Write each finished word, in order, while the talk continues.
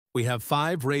We have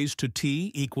 5 raised to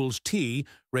t equals t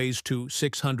raised to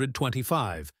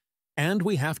 625, and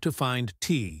we have to find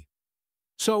t.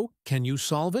 So, can you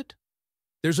solve it?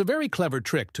 There's a very clever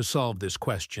trick to solve this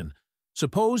question.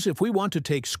 Suppose if we want to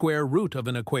take square root of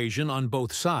an equation on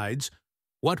both sides,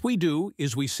 what we do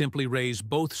is we simply raise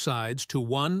both sides to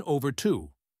 1 over 2,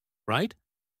 right?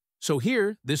 So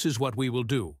here, this is what we will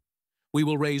do. We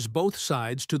will raise both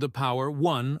sides to the power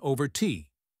 1 over t.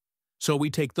 So we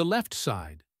take the left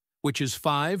side, which is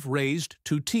 5 raised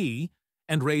to t,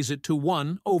 and raise it to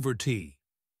 1 over t.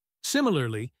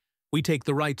 Similarly, we take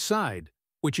the right side,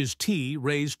 which is t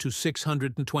raised to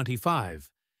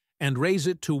 625, and raise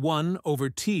it to 1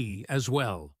 over t as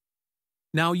well.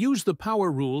 Now use the power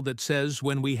rule that says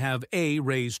when we have a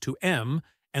raised to m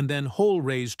and then whole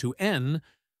raised to n,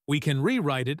 we can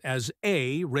rewrite it as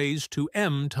a raised to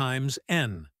m times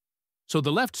n. So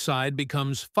the left side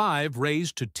becomes 5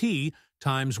 raised to t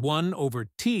times 1 over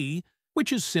t,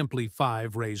 which is simply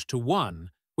 5 raised to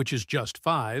 1, which is just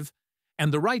 5,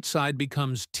 and the right side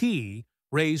becomes t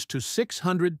raised to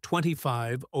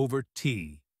 625 over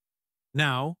t.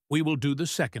 Now we will do the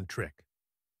second trick.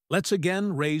 Let's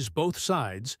again raise both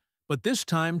sides, but this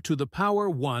time to the power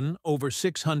 1 over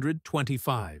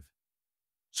 625.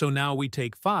 So now we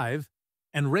take 5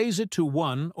 and raise it to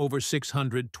 1 over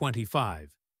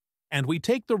 625. And we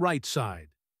take the right side,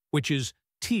 which is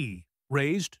t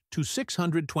raised to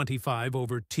 625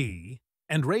 over t,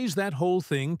 and raise that whole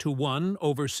thing to 1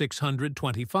 over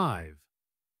 625.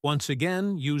 Once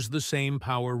again, use the same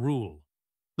power rule.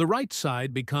 The right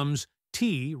side becomes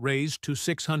t raised to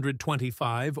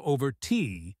 625 over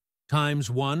t times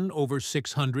 1 over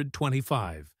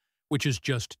 625, which is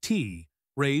just t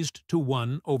raised to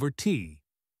 1 over t.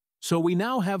 So we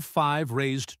now have 5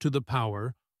 raised to the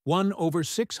power 1 over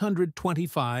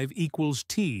 625 equals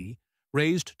t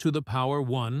raised to the power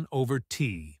 1 over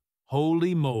t.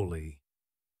 Holy moly!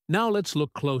 Now let's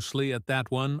look closely at that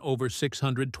 1 over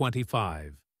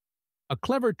 625. A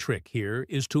clever trick here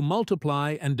is to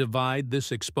multiply and divide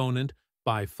this exponent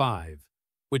by 5,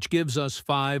 which gives us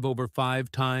 5 over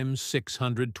 5 times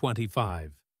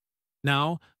 625.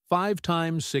 Now, 5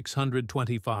 times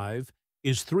 625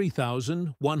 is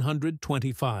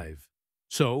 3,125.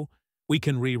 So, we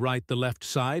can rewrite the left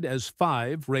side as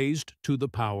 5 raised to the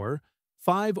power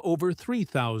 5 over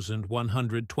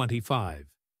 3,125.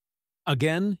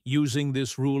 Again, using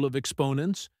this rule of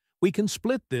exponents, we can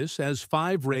split this as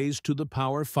 5 raised to the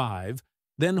power 5,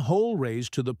 then whole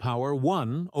raised to the power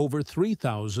 1 over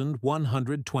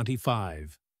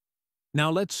 3,125.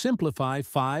 Now let's simplify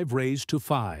 5 raised to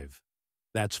 5.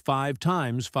 That's 5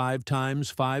 times 5 times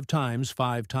 5 times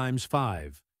 5 times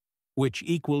 5, which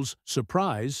equals,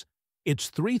 surprise, it's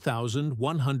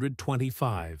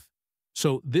 3,125.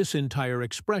 So this entire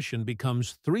expression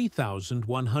becomes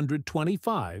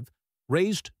 3,125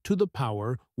 raised to the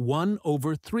power 1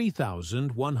 over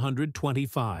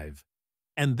 3,125.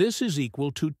 And this is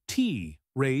equal to t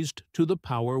raised to the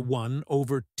power 1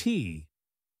 over t.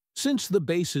 Since the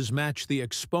bases match the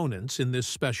exponents in this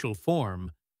special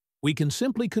form, we can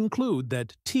simply conclude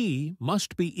that t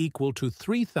must be equal to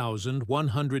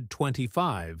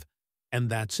 3,125, and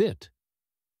that's it.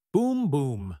 Boom,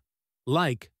 boom.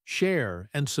 Like, share,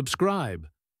 and subscribe.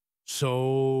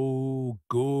 So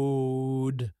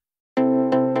good.